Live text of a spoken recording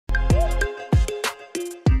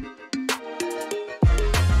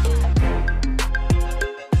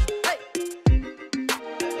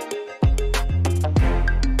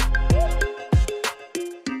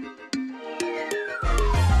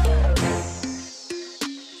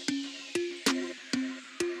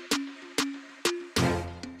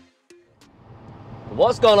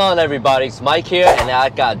What's going on, everybody? It's Mike here, and I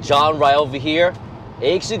got John right over here.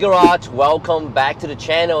 HC Garage, welcome back to the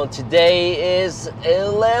channel. And today is a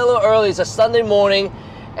little early. It's a Sunday morning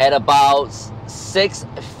at about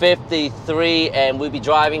 6:53, and we'll be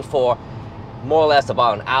driving for more or less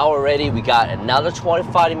about an hour already. We got another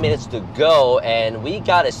 25 minutes to go, and we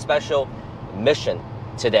got a special mission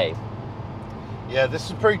today. Yeah, this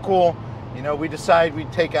is pretty cool. You know, we decided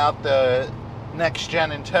we'd take out the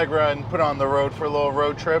next-gen Integra and put on the road for a little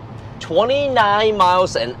road trip. 29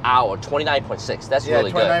 miles an hour, 29.6. That's really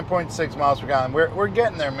good. 29.6 miles per gallon. We're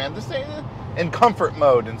getting there, man. This thing in comfort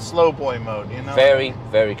mode, in slow boy mode, you know? Very,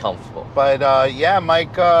 very comfortable. But yeah,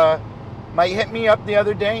 Mike hit me up the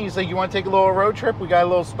other day. He's like, you want to take a little road trip? We got a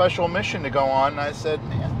little special mission to go on. And I said,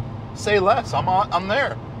 man, say less. I'm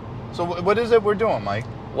there. So what is it we're doing, Mike?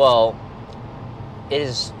 Well, it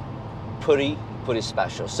is pretty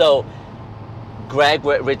special. So Greg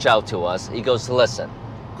reached out to us. He goes, listen.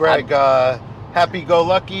 Greg,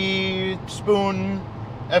 happy-go-lucky spoon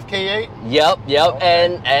FK8? Yep.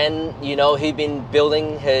 Okay. And you know, he'd been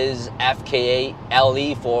building his FK8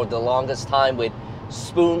 LE for the longest time with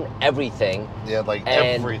spoon everything. Yeah, like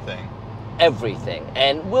everything. Everything.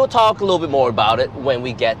 And we'll talk a little bit more about it when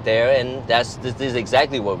we get there, and this is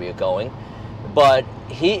exactly where we're going. But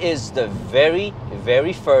he is the very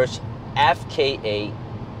first FK8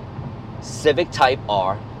 Civic Type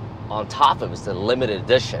R. On top of it's the limited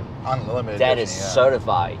edition. Unlimited that edition, is yeah.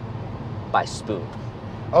 certified by Spoon.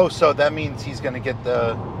 Oh, so that means he's going to get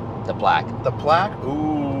the plaque. The plaque?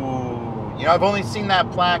 Ooh. You know, I've only seen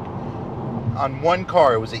that plaque on one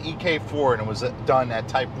car. It was an EK4 and it was done at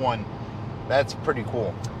Type 1. That's pretty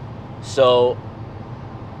cool. So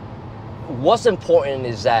what's important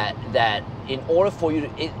is that in order for you to,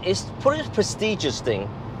 it's pretty prestigious thing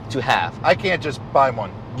to have. I can't just buy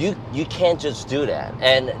one. You can't just do that.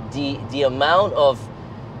 And the amount of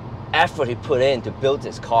effort he put in to build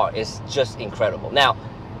this car is just incredible. Now,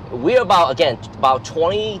 we're about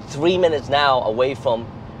 23 minutes now away from,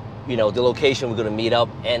 you know, the location we're gonna meet up,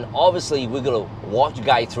 and obviously we're gonna walk you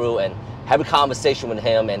guys through and have a conversation with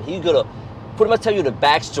him, and he's gonna pretty much tell you the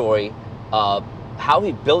backstory of how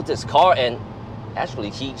he built this car. And actually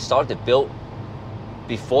he started to build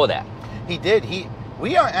before that. He did. He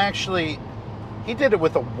did it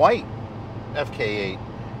with a white FK8,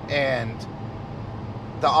 and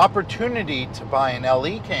the opportunity to buy an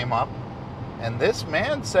LE came up, and this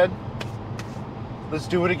man said, let's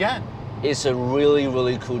do it again. It's a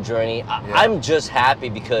really cool journey. Yeah. I'm just happy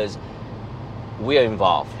because we're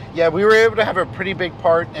involved. Yeah, we were able to have a pretty big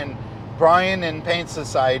part, and Brian and Paint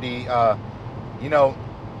Society, you know,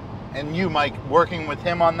 and you, Mike, working with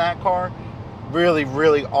him on that car,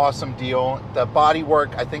 really awesome deal. The body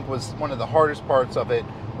work, I think, was one of the hardest parts of it.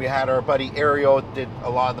 We had our buddy Ariel did a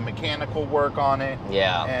lot of the mechanical work on it.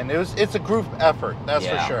 Yeah. And it's a group effort, that's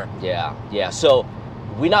for sure. Yeah. So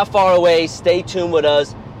we're not far away. Stay tuned with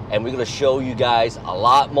us, and we're gonna show you guys a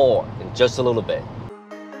lot more in just a little bit.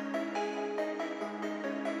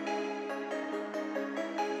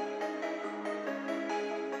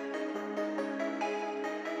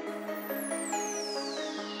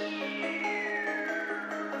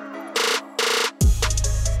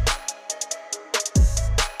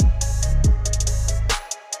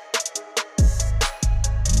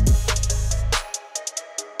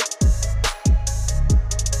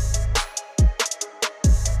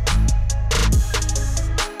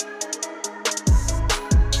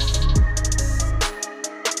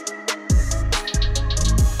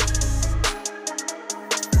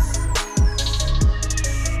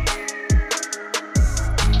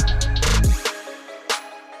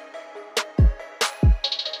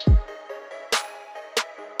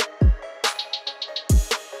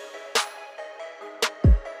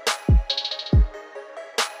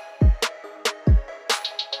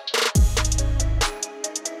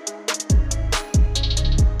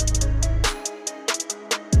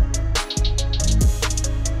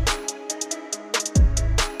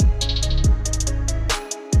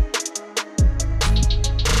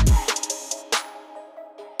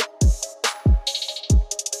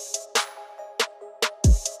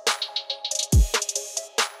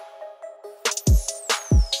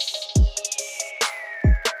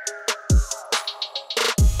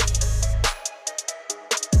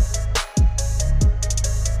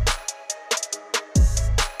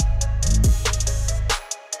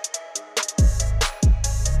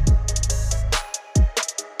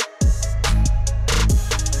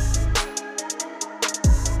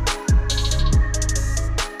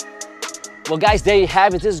 Well, guys, there you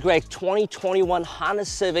have it. This is Greg, 2021 Honda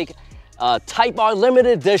Civic Type R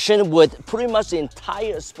limited edition with pretty much the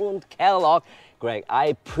entire Spoon catalog. Greg, I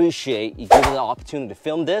appreciate you giving me the opportunity to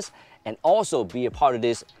film this and also be a part of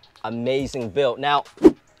this amazing build. Now,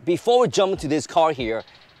 before we jump into this car here,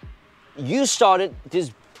 you started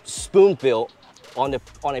this spoon build on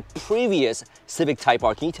a previous Civic Type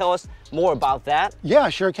R. Can you tell us more about that? Yeah,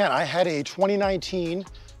 sure can. I had a 2019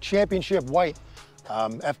 Championship White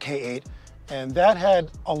FK8, and that had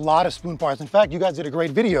a lot of spoon parts. In fact, you guys did a great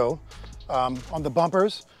video on the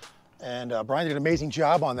bumpers, and Brian did an amazing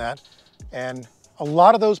job on that. And a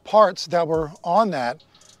lot of those parts that were on that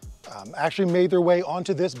actually made their way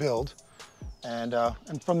onto this build. And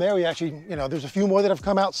from there, we actually, there's a few more that have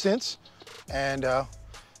come out since, and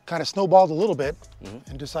kind of snowballed a little bit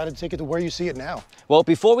and decided to take it to where you see it now. Well,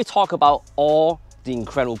 before we talk about all the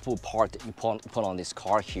incredible part that you put on this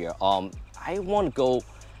car here, I want to go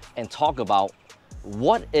and talk about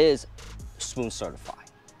what is spoon certified.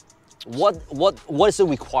 What is the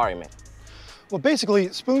requirement? Well, basically,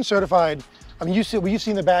 spoon certified. I mean, you've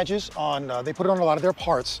seen the badges on. They put it on a lot of their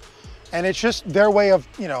parts, and it's just their way of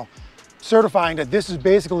certifying that this is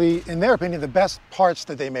basically, in their opinion, the best parts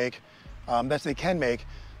that they make, that they can make.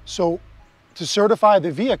 So, to certify the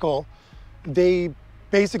vehicle, they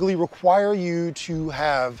basically require you to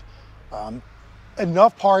have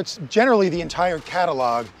enough parts, generally the entire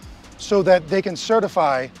catalog, so that they can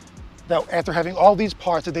certify that after having all these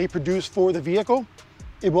parts that they produce for the vehicle,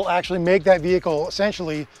 it will actually make that vehicle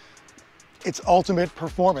essentially its ultimate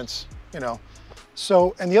performance,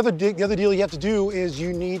 So, and the other deal you have to do is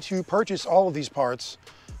you need to purchase all of these parts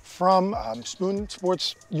from Spoon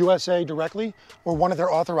Sports USA directly or one of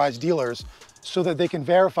their authorized dealers so that they can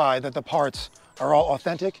verify that the parts are all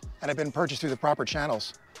authentic and have been purchased through the proper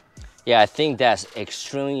channels. Yeah, I think that's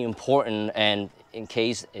extremely important, and in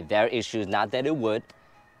case if there are issues, not that it would,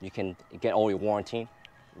 you can get all your warranty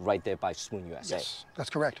right there by Spoon USA. Yes, that's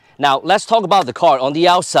correct. Now, let's talk about the car. On the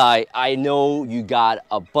outside, I know you got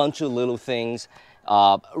a bunch of little things.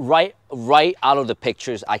 Right out of the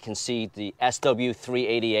pictures, I can see the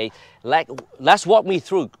SW388. Let's walk me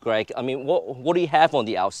through, Greg. I mean, what do you have on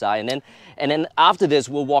the outside? And then after this,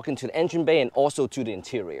 we'll walk into the engine bay and also to the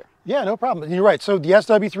interior. Yeah, no problem. You're right. So the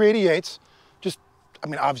SW388s,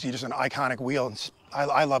 obviously just an iconic wheel.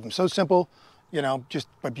 I love them. So simple,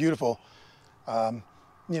 but beautiful.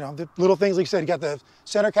 The little things, like you said, you got the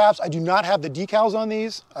center caps. I do not have the decals on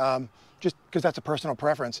these, just because that's a personal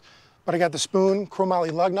preference. But I got the Spoon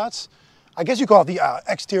chromoly lug nuts. I guess you call it the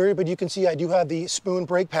exterior, but you can see I do have the Spoon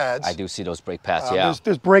brake pads. I do see those brake pads, yeah.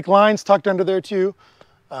 There's brake lines tucked under there too.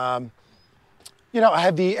 I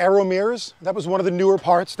had the aero mirrors. That was one of the newer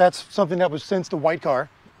parts. That's something that was since the white car.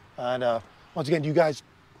 And once again, you guys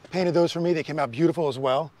painted those for me. They came out beautiful as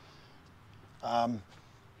well.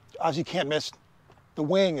 Obviously, can't miss the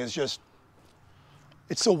wing. Is just,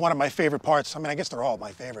 it's still one of my favorite parts. I mean, I guess they're all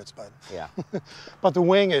my favorites, but yeah. But the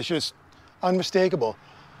wing is just unmistakable.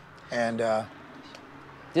 And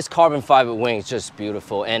this carbon fiber wing is just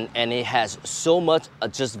beautiful, and it has so much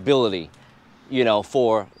adjustability,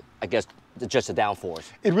 for, I guess, just the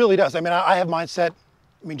downforce. It really does. I mean, I have mine set,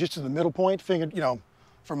 just to the middle point, fingered,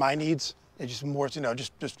 for my needs. It's just more,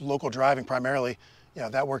 just local driving primarily.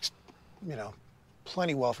 That works,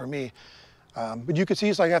 plenty well for me. But you can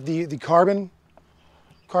see, so I have the carbon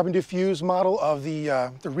diffuse model of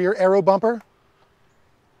the rear aero bumper.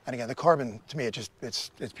 And again, the carbon, to me, it's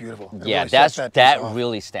beautiful. Yeah, that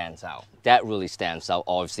really stands out. That really stands out.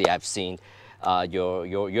 Obviously, I've seen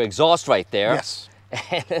your exhaust right there. Yes.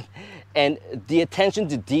 And the attention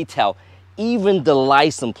to detail, even the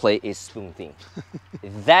license plate is spoon themed.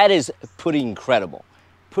 That is pretty incredible.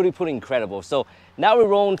 Pretty incredible. So now we're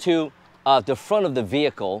rolling to the front of the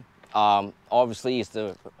vehicle. Obviously, it's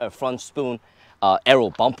the front spoon aero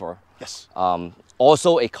bumper. Yes.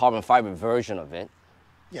 Also, a carbon fiber version of it.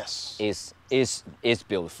 Yes. Is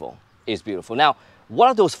beautiful. It's beautiful. Now, what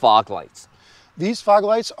are those fog lights? These fog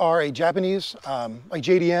lights are a Japanese, like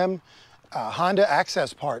JDM, Honda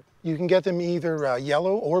Access part. You can get them either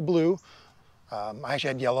yellow or blue. I actually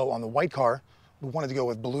had yellow on the white car. We wanted to go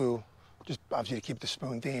with blue, just obviously to keep the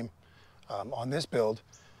spoon theme on this build.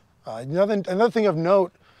 Another thing of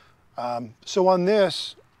note, so on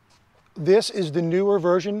this is the newer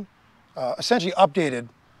version, essentially updated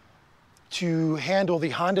to handle the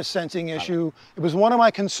Honda sensing issue. It was one of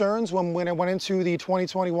my concerns when I went into the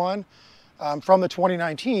 2021 from the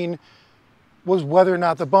 2019 was whether or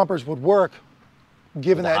not the bumpers would work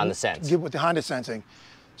given that with the Honda sensing.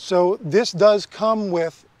 So this does come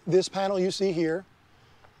with this panel you see here,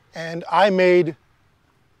 and I wanted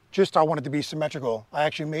to be symmetrical. I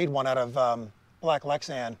actually made one out of black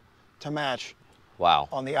Lexan to match. Wow.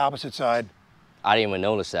 On the opposite side. I didn't even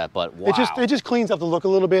notice that, but wow. It just cleans up the look a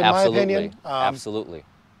little bit, in my opinion. Absolutely.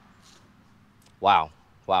 Wow,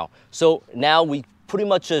 wow. So now we pretty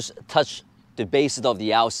much just touched the bases of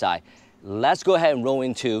the outside. Let's go ahead and roll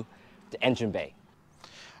into the engine bay.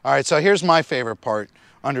 All right, so here's my favorite part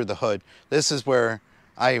under the hood. This is where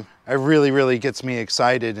I really gets me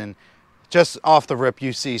excited, and just off the rip,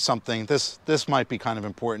 you see something. This might be kind of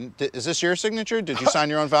important. Is this your signature? Did you sign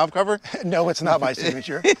your own valve cover? No, it's not my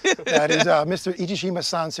signature. That is Mr.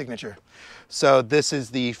 Ichishima-san's signature. So this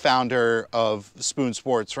is the founder of Spoon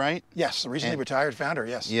Sports, right? Yes, the recently retired founder,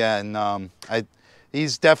 yes. Yeah, and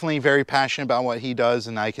he's definitely very passionate about what he does,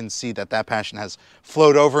 and I can see that passion has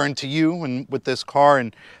flowed over into you and with this car.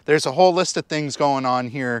 And there's a whole list of things going on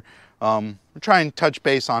here. We're trying to touch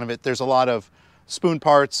base on it. There's a lot of Spoon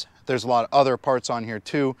parts. There's a lot of other parts on here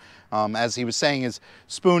too. As he was saying, is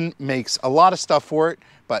Spoon makes a lot of stuff for it,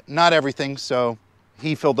 but not everything. So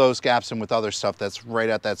he filled those gaps in with other stuff that's right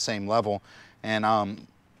at that same level. And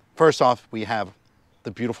first off, we have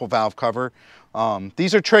the beautiful valve cover.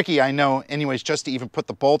 These are tricky, I know, anyways, just to even put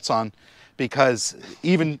the bolts on, because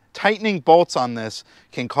even tightening bolts on this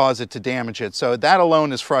can cause it to damage it. So that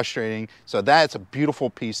alone is frustrating. So that's a beautiful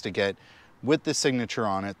piece to get with the signature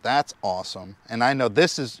on it. That's awesome. And I know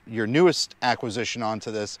this is your newest acquisition onto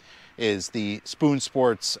this, is the Spoon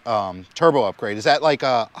Sports turbo upgrade. Is that like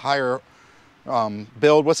a higher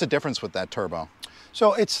build? What's the difference with that turbo?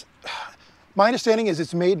 So it's, my understanding is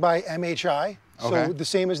it's made by MHI. Okay. So the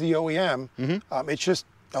same as the OEM. It's just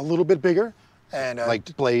a little bit bigger. And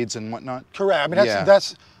like blades and whatnot? Correct. I mean,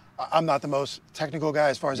 that's I'm not the most technical guy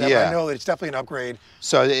as far as that, but I know that it's definitely an upgrade.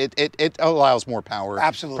 So it allows more power.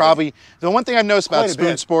 Absolutely. Probably the one thing I've noticed about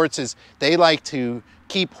Spoon Sports is they like to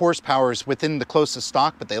keep horsepowers within the closest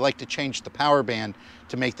stock, but they like to change the power band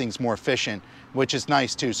to make things more efficient, which is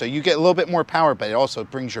nice too. So you get a little bit more power, but it also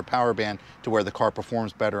brings your power band to where the car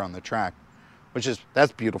performs better on the track,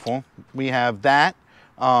 that's beautiful. We have that.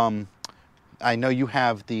 I know you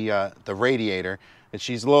have the radiator, and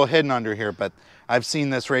she's a little hidden under here, but I've seen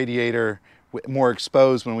this radiator more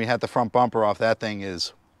exposed when we had the front bumper off. That thing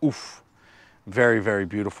is, oof, very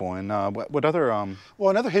beautiful. And what other? Well,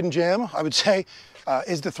 another hidden gem, I would say,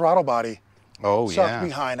 is the throttle body. Oh, sucked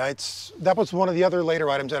behind. That was one of the other later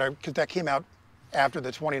items that came out after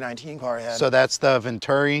the 2019 car I had. So that's the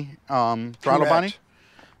Venturi throttle body?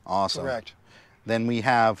 Awesome. Correct. Then we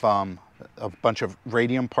have a bunch of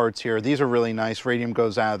radium parts here. These are really nice. Radium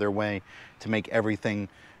goes out of their way to make everything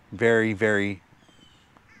very,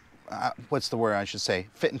 what's the word I should say?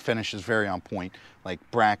 Fit and finish is very on point, like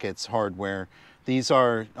brackets, hardware. These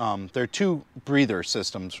are, they're two breather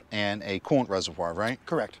systems and a coolant reservoir, right?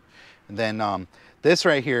 Correct. And then this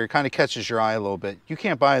right here kind of catches your eye a little bit. You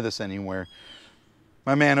can't buy this anywhere.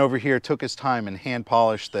 My man over here took his time and hand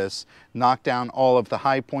polished this, knocked down all of the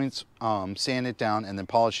high points, sand it down, and then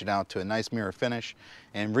polish it out to a nice mirror finish.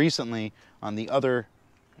 And recently, on the other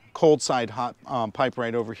cold side hot pipe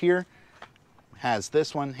right over here, has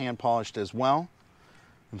this one hand polished as well.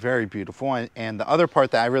 Very beautiful. And the other part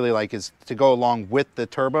that I really like is to go along with the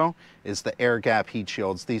turbo is the air gap heat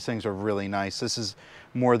shields. These things are really nice. This is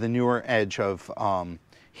more the newer edge of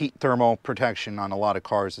heat thermal protection on a lot of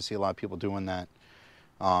cars. I see a lot of people doing that.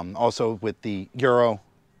 Also with the Euro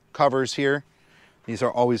covers here, these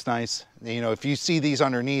are always nice. You know, if you see these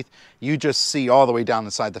underneath, you just see all the way down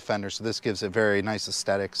inside the fender, so this gives it very nice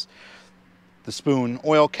aesthetics. The Spoon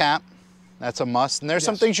oil cap, that's a must. And there's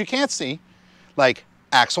some things you can't see, like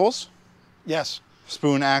axles. Yes.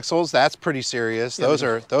 Spoon axles, that's pretty serious. Yeah,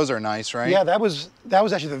 those are nice, right? Yeah, that was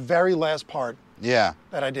actually the very last part. Yeah.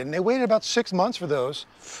 That I did. And they waited about 6 months for those,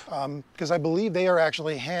 because I believe they are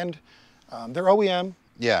actually they're OEM.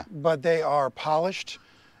 Yeah. But they are polished,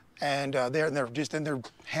 and they're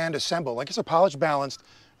hand assembled. Like it's a polished balanced,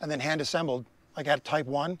 and then hand assembled, like at Type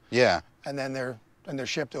 1. Yeah. And then they're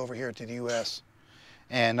shipped over here to the U.S.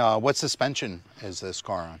 And what suspension is this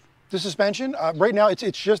car on? The suspension, right now it's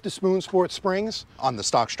just the Spoon Sport springs. On the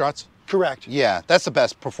stock struts? Correct. Yeah, that's the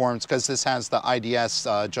best performance because this has the IDS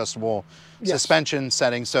adjustable suspension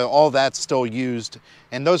setting, so all that's still used.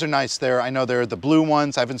 And those are nice there. I know they're the blue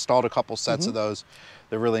ones. I've installed a couple sets of those.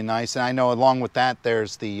 They're really nice. And I know along with that,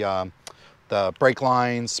 there's the brake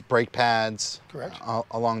lines, brake pads. Correct.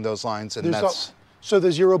 Along those lines. And so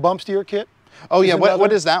the zero bump steer kit. Oh yeah,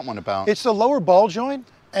 what is that one about? It's the lower ball joint,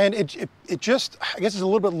 and it just, I guess it's a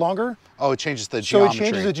little bit longer. Oh, it changes the geometry. So it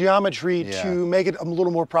changes the geometry to make it a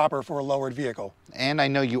little more proper for a lowered vehicle. And I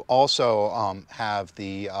know you also have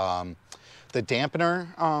the the dampener.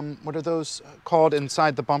 What are those called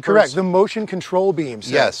inside the bumpers? Correct. The motion control beams.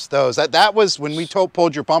 Yes, those. That was when we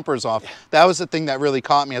pulled your bumpers off. That was the thing that really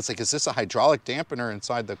caught me. I was like, is this a hydraulic dampener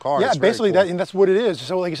inside the car? Yeah, it's very basically cool. that's what it is.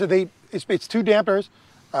 So like I said, it's two dampers,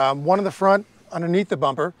 one in the front underneath the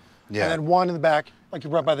bumper, Yeah. and then one in the back, like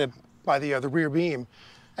right by the rear beam,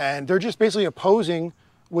 and they're just basically opposing,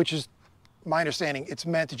 which is my understanding. It's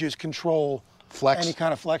meant to just control Flex. any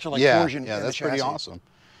kind of flex or like Yeah, torsion. yeah, in that's the pretty chassis. awesome.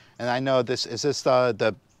 And I know this is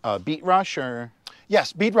the Beat Rush or?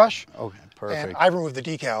 Yes, bead rush. Okay, perfect. And I removed the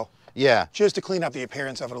decal Yeah. just to clean up the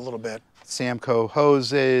appearance of it a little bit. Samco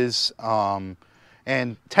hoses,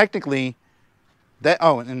 and technically, that.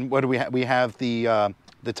 Oh, and what do we have? We have the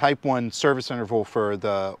Type 1 service interval for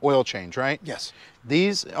the oil change, right? Yes.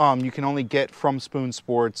 These you can only get from Spoon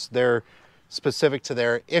Sports. They're specific to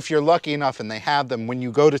there. If you're lucky enough and they have them when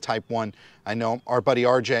you go to Type 1, I know our buddy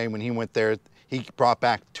RJ, when he went there, he brought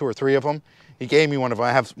back 2 or 3 of them. He gave me one of them.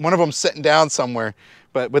 I have one of them sitting down somewhere,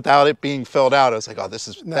 but without it being filled out, I was like, oh,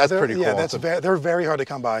 that's pretty cool. Yeah, they're very hard to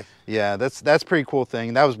come by. Yeah, that's pretty cool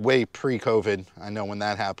thing. That was way pre-COVID. I know when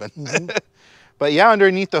that happened. Mm-hmm. But yeah,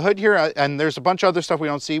 underneath the hood here, and there's a bunch of other stuff we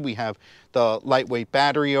don't see. We have the lightweight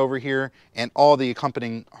battery over here and all the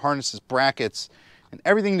accompanying harnesses, brackets, and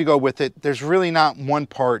everything to go with it. There's really not one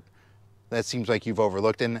part that seems like you've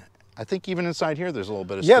overlooked. And I think even inside here, there's a little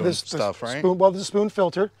bit of spoon stuff, right? There's a spoon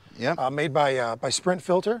filter. Yeah. Made by Sprint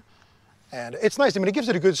Filter, and it's nice. I mean, it gives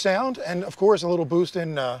it a good sound, and of course, a little boost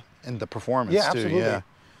in. And the performance Yeah, too. absolutely.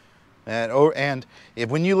 Yeah. And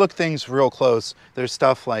when you look things real close, there's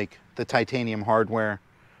stuff like the titanium hardware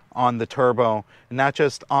on the turbo, and not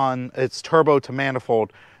just on its turbo to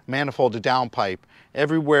manifold to downpipe.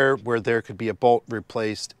 Everywhere where there could be a bolt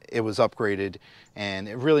replaced, it was upgraded, and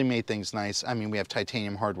it really made things nice. I mean, we have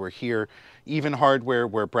titanium hardware here, even hardware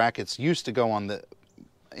where brackets used to go on the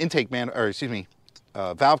intake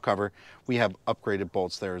valve cover. We have upgraded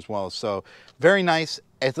bolts there as well. So very nice.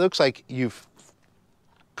 It looks like you've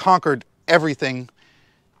conquered everything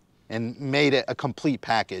and made it a complete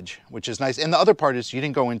package, which is nice. And the other part is you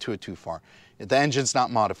didn't go into it too far. The engine's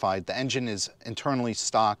not modified. The engine is internally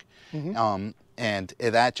stock, and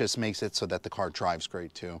that just makes it so that the car drives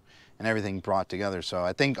great too, and everything brought together. So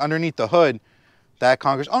I think underneath the hood, that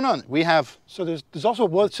conquers. Oh no, we have. So there's also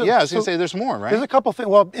Yeah, I was gonna say there's more, right? There's a couple things.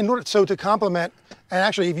 Well, to complement, and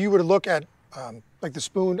actually, if you were to look at like the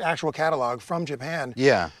Spoon actual catalog from Japan,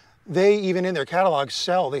 Yeah. they even in their catalog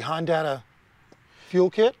sell the Hondata fuel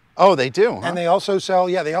kit. Oh, they do, huh? And they also sell,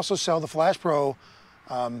 the Flash Pro.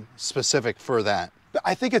 Specific for that.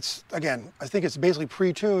 I think it's basically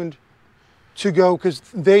pre-tuned to go, because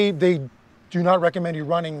they do not recommend you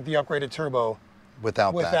running the upgraded turbo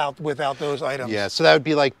Without those items. Yeah, so that would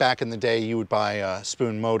be like back in the day, you would buy a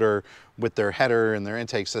Spoon motor with their header and their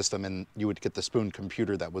intake system, and you would get the Spoon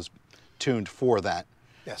computer that was tuned for that.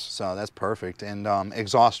 Yes. So that's perfect. And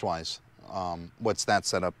exhaust-wise, what's that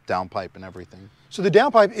setup, downpipe and everything? So the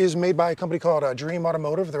downpipe is made by a company called Dream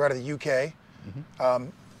Automotive. They're out of the UK.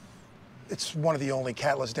 It's one of the only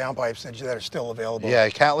catless downpipes that are still available. Yeah,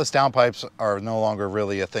 catless downpipes are no longer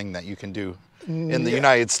really a thing that you can do in the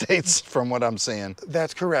United States, from what I'm seeing.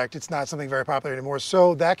 That's correct. It's not something very popular anymore.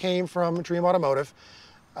 So that came from Dream Automotive.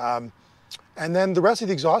 And then the rest of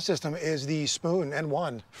the exhaust system is the Spoon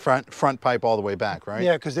N1. Front pipe all the way back, right?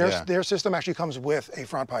 Yeah, because their system actually comes with a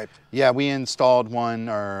front pipe. Yeah, we installed one,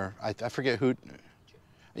 or I forget who.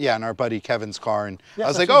 Yeah, in our buddy Kevin's car, and I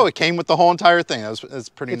was like, oh, it came with the whole entire thing. It's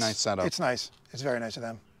a pretty nice setup. It's nice. It's very nice of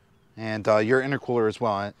them. And your intercooler as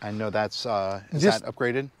well. I know that's is that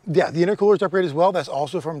upgraded? Yeah, the intercooler is upgraded as well. That's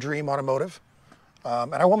also from Dream Automotive.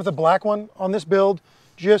 And I went with the black one on this build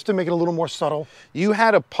just to make it a little more subtle. You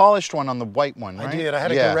had a polished one on the white one, right? I did. I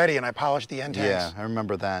had it get ready, and I polished the end tanks. Yeah, I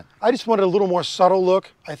remember that. I just wanted a little more subtle look,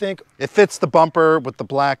 I think. It fits the bumper with the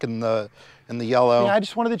black and the yellow. Yeah, I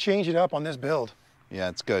just wanted to change it up on this build. Yeah,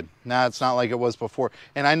 it's good. Now it's not like it was before.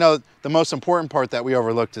 And I know the most important part that we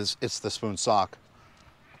overlooked is it's the Spoon sock.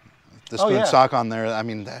 The Spoon sock on there. I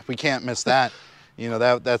mean, we can't miss that. You know,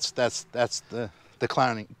 that's the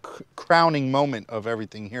crowning moment of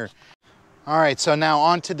everything here. All right, so now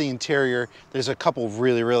on to the interior. There's a couple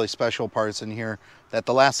really, really special parts in here that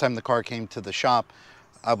the last time the car came to the shop,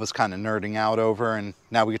 I was kind of nerding out over, and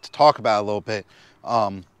now we get to talk about it a little bit.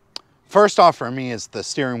 First off for me is the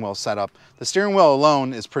steering wheel setup. The steering wheel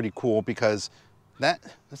alone is pretty cool because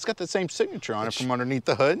it's got the same signature on it from underneath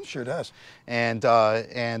the hood. Sure does. And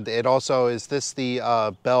it also, is this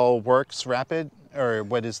the Bell Works Rapid, or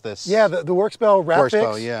what is this? Yeah, the Works Bell Rapid. Works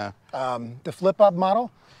Bell, yeah. The flip-up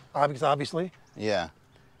model, obviously. Yeah,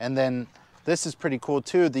 and then this is pretty cool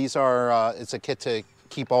too. These are, it's a kit to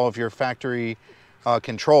keep all of your factory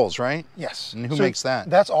controls, right? Yes. And who makes that?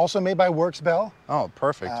 That's also made by Works Bell. Oh,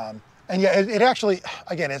 perfect. And yeah, it actually,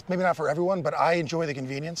 again, it's maybe not for everyone, but I enjoy the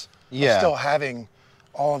convenience of still having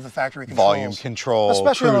all of the factory controls. Volume control,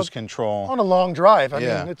 especially cruise control. On a long drive. I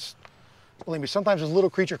mean, it's, believe me, sometimes there's little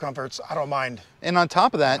creature comforts I don't mind. And on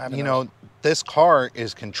top of that, you know, this car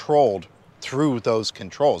is controlled through those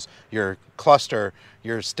controls. Your cluster,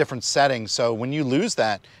 your different settings. So when you lose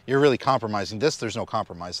that, you're really compromising. There's no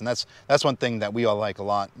compromise. And that's one thing that we all like a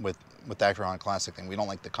lot with the Actron Classic thing. We don't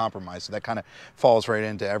like the compromise. So that kind of falls right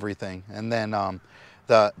into everything. And then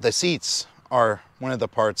the seats are one of the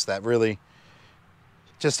parts that really,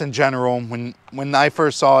 just in general, when I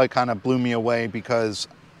first saw it, kind of blew me away, because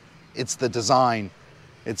it's the design.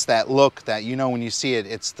 It's that look that, you know, when you see it,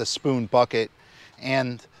 it's the spoon bucket.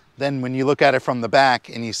 And then when you look at it from the back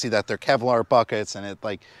and you see that they're Kevlar buckets, and it,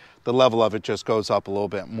 like, the level of it just goes up a little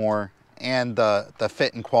bit more. And the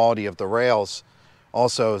fit and quality of the rails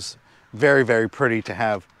also is very, very pretty to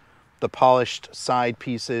have the polished side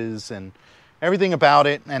pieces and everything about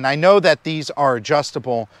it. And I know that these are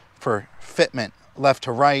adjustable for fitment left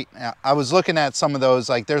to right. I was looking at some of those,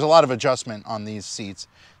 like, there's a lot of adjustment on these seats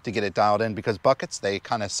to get it dialed in, because buckets, they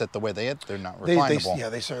kind of sit the way they hit. They're not reclinable. Yeah,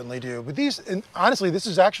 they certainly do. But these, and honestly, this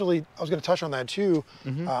is actually, I was going to touch on that too.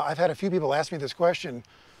 I've had a few people ask me this question.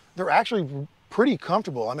 They're actually pretty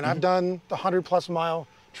comfortable. I mean, I've done the 100+ mile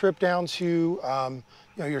trip down to you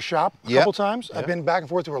know, your shop a couple times. I've been back and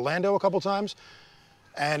forth to Orlando a couple times.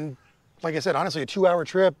 And like I said, honestly, a 2-hour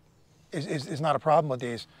trip is not a problem with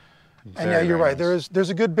these. And yeah, you're right. Nice. There's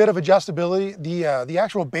a good bit of adjustability. The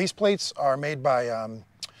actual base plates are made by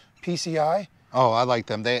PCI. Oh, I like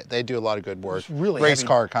them. They do a lot of good work. It's really race heavy,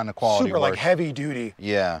 car kind of quality super work. like heavy duty.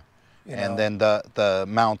 Yeah. You and know. then the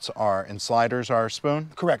mounts are, and sliders are spoon?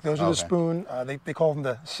 Correct. Those are the spoon. They call them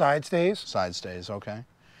the side stays. Side stays, okay.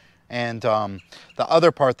 And the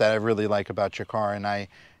other part that I really like about your car, and I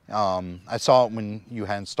saw it when you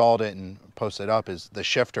had installed it and posted up, is the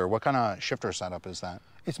shifter. What kind of shifter setup is that?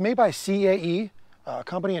 It's made by CAE, a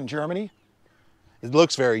company in Germany. It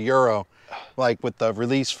looks very Euro, like with the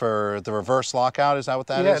release for the reverse lockout. Is that what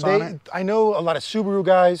that is on it? I know a lot of Subaru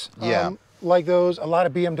guys like those, a lot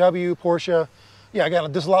of BMW, Porsche. Yeah,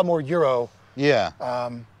 again, there's a lot more Euro. Yeah.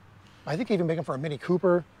 I think they even make them for a Mini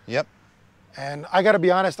Cooper. Yep. And I got to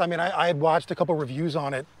be honest, I mean, I had watched a couple reviews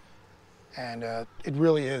on it, and it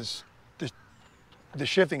really is, the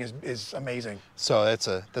shifting is amazing. So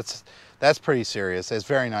that's pretty serious. It's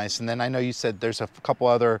very nice. And then I know you said there's a couple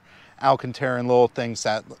other Alcantara and little things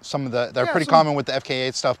that they're pretty common with the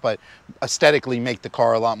FK8 stuff, but aesthetically make the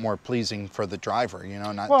car a lot more pleasing for the driver, you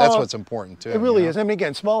know, that's what's important too. It really is. I mean,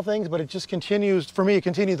 again, small things, but it just continues, for me, it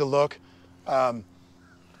continued the look,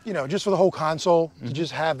 you know, just for the whole console, to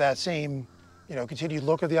just have that same, you know, continued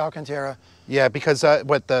look of the Alcantara. Yeah, because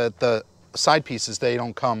what the side pieces, they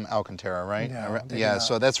don't come Alcantara, right? No, yeah,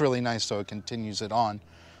 so that's really nice. So it continues it on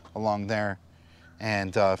along there.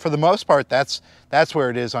 And for the most part, that's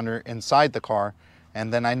where it is inside the car.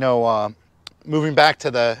 And then I know, moving back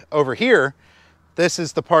to over here, this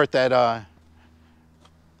is the part that,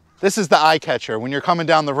 this is the eye catcher. When you're coming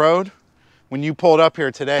down the road, when you pulled up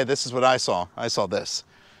here today, this is what I saw. I saw this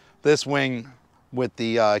wing with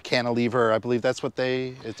the cantilever. I believe that's what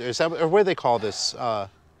is that, or what do they call this?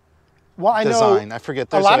 Well, I design. know I forget.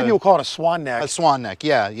 a lot of people call it a swan neck. A swan neck,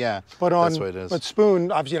 yeah. But that's what it is. But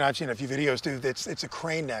Spoon, I've seen a few videos too. It's a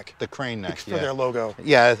crane neck. The crane neck, for their logo.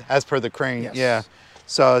 Yeah, as per the crane. Yes. Yeah.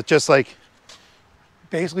 So just like.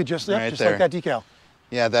 Basically, just right like that decal.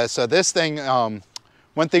 Yeah. So this thing,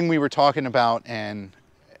 one thing we were talking about, and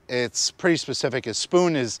it's pretty specific, is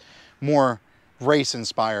Spoon is more race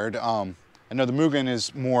inspired. I know the Mugen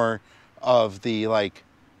is more of the like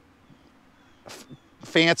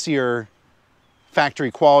fancier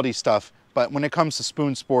factory quality stuff, but when it comes to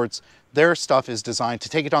Spoon Sports, their stuff is designed to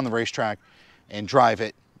take it on the racetrack and drive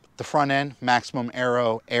it. The front end, maximum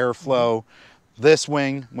aero, airflow. This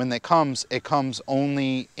wing, when it comes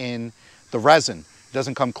only in the resin. It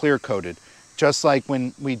doesn't come clear coated. Just like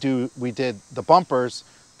when we did the bumpers,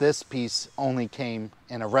 this piece only came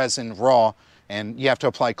in a resin raw, and you have to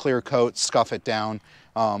apply clear coat, scuff it down.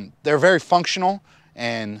 They're very functional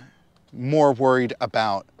and more worried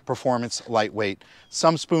about performance, lightweight.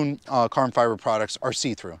 Some Spoon carbon fiber products are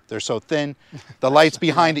see-through. They're so thin, the lights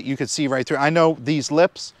behind it, you could see right through. I know these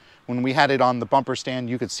lips, when we had it on the bumper stand,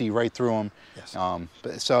 you could see right through them.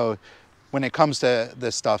 Yes. So when it comes to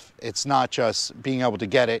this stuff, it's not just being able to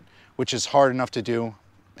get it, which is hard enough to do,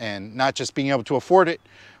 and not just being able to afford it,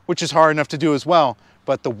 which is hard enough to do as well,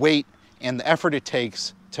 but the weight and the effort it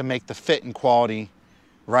takes to make the fit and quality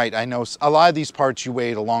Right, I know a lot of these parts you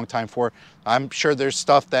waited a long time for. I'm sure there's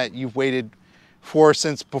stuff that you've waited for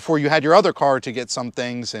since before you had your other car to get some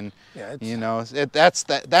things, and Yeah, you know, that's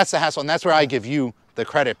the hassle, and that's where I give you the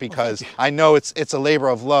credit, because I know it's a labor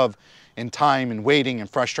of love and time and waiting and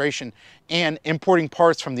frustration and importing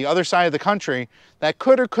parts from the other side of the country that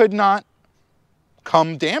could or could not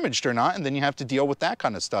come damaged or not, and then you have to deal with that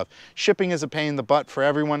kind of stuff. Shipping is a pain in the butt for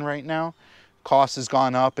everyone right now. Cost has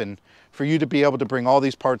gone up, and for you to be able to bring all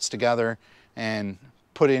these parts together and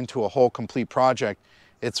put it into a whole complete project,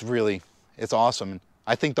 it's awesome. And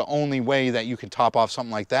I think the only way that you can top off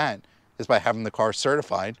something like that is by having the car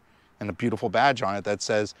certified and a beautiful badge on it that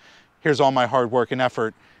says, here's all my hard work and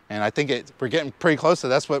effort. And I think we're getting pretty close to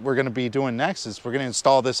that's what we're going to be doing next, is we're going to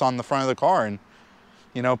install this on the front of the car and,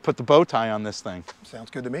 you know, put the bow tie on this thing.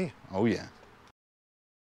 Sounds good to me. Oh yeah.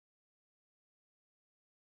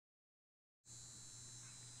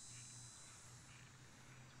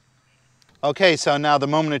 Okay, so now the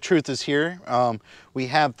moment of truth is here. We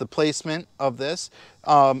have the placement of this.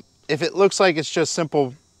 If it looks like it's just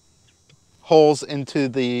simple holes into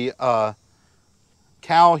the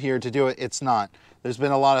cowl here to do it, it's not. There's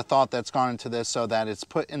been a lot of thought that's gone into this so that it's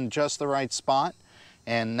put in just the right spot.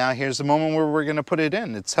 And now here's the moment where we're gonna put it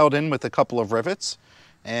in. It's held in with a couple of rivets,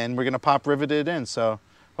 and we're gonna pop rivet it in. So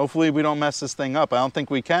hopefully we don't mess this thing up. I don't think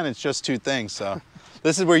we can, it's just two things. So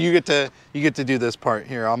this is where you get to do this part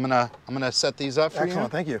here. I'm gonna set these up for you.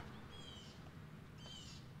 Excellent, thank you.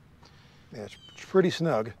 Yeah, it's pretty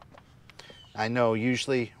snug. I know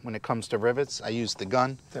usually when it comes to rivets, I use the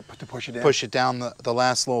gun to push it in. Push it down the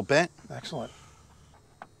last little bit. Excellent.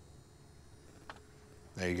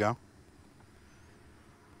 There you go.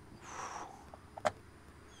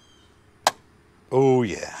 Oh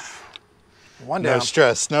yeah. One down. No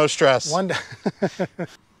stress, no stress. One down.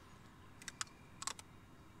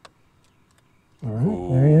 All right,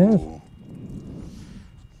 there he is.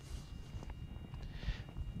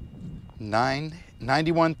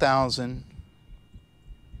 91,000.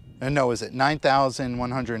 No, is it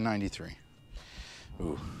 9,193?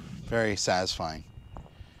 Ooh, very satisfying.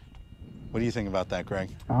 What do you think about that, Greg?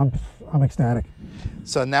 I'm ecstatic.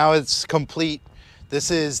 So now it's complete.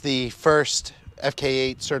 This is the first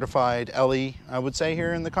FK8 certified LE, I would say,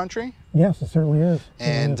 here in the country. Yes, it certainly is.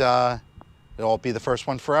 And it'll be the first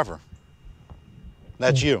one forever.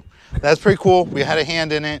 That's you. That's pretty cool. We had a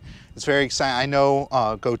hand in it. It's very exciting. I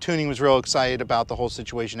know Go Tuning was real excited about the whole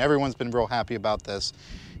situation. Everyone's been real happy about this.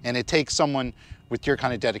 And it takes someone with your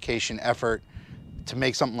kind of dedication, effort, to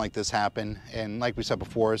make something like this happen. And like we said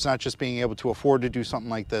before, it's not just being able to afford to do something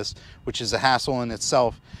like this, which is a hassle in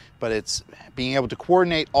itself, but it's being able to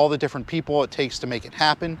coordinate all the different people it takes to make it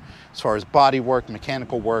happen, as far as body work,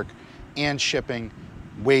 mechanical work, and shipping,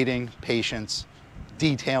 waiting, patience,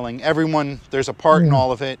 detailing. Everyone, there's a part in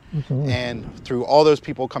all of it. Absolutely. And through all those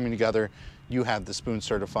people coming together, you have the Spoon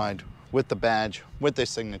certified with the badge, with the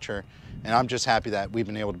signature. And I'm just happy that we've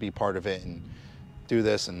been able to be part of it and do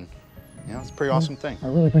this. And you know, it's a pretty awesome thing. I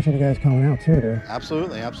really appreciate you guys coming out too, dude.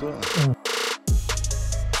 Absolutely, absolutely. Yeah.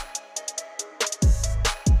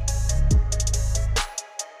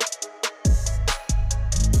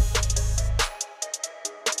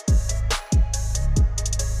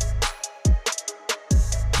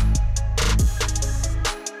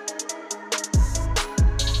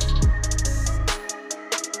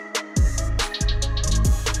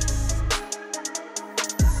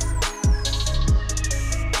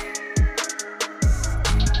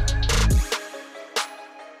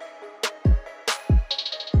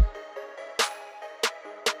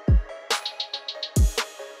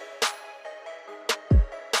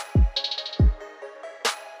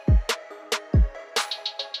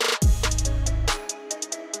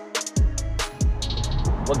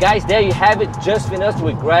 Well guys, there you have it. Just finished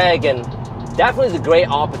with Greg, and definitely a great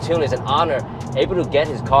opportunity. It's an honor able to get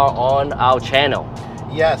his car on our channel.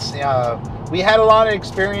 Yes, we had a lot of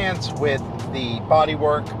experience with the body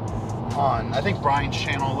work on, I think, Brian's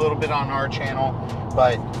channel, a little bit on our channel,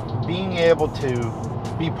 but being able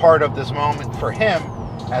to be part of this moment for him,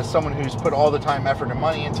 as someone who's put all the time, effort, and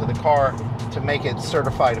money into the car to make it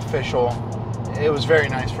certified official, it was very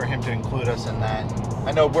nice for him to include us in that. And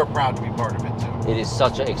I know we're proud to be part of it too. It is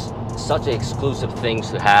such an exclusive thing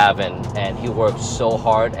to have, and he worked so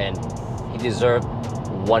hard, and he deserved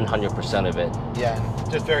 100% of it. Yeah,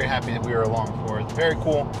 and just very happy that we were along for it. Very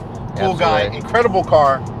cool, Absolutely. guy, incredible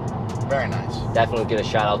car, very nice. Definitely give a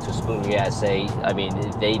shout out to Spoon USA. I mean,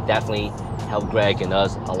 they definitely helped Greg and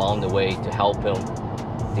us along the way to help him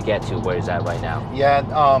to get to where he's at right now. Yeah,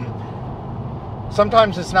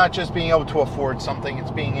 sometimes it's not just being able to afford something, it's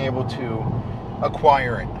being able to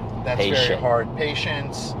acquire it. That's very Patient. hard.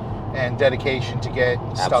 Patience and dedication to get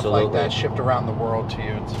stuff Absolutely. like that shipped around the world to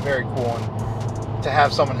you. It's very cool, and to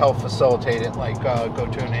have someone help facilitate it, like Go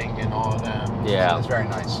Tuning and all of them. Yeah. It's very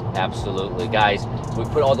nice. Absolutely, guys. We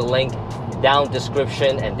put all the link down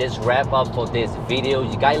description, and this wrap up for this video.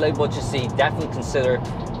 You guys like what you see, definitely consider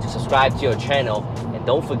to subscribe to your channel, and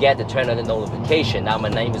don't forget to turn on the notification. Now, my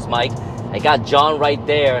name is Mike. I got John right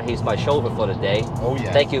there. He's my chauffeur for the day. Oh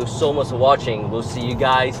yeah. Thank you so much for watching. We'll see you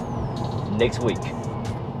guys next week.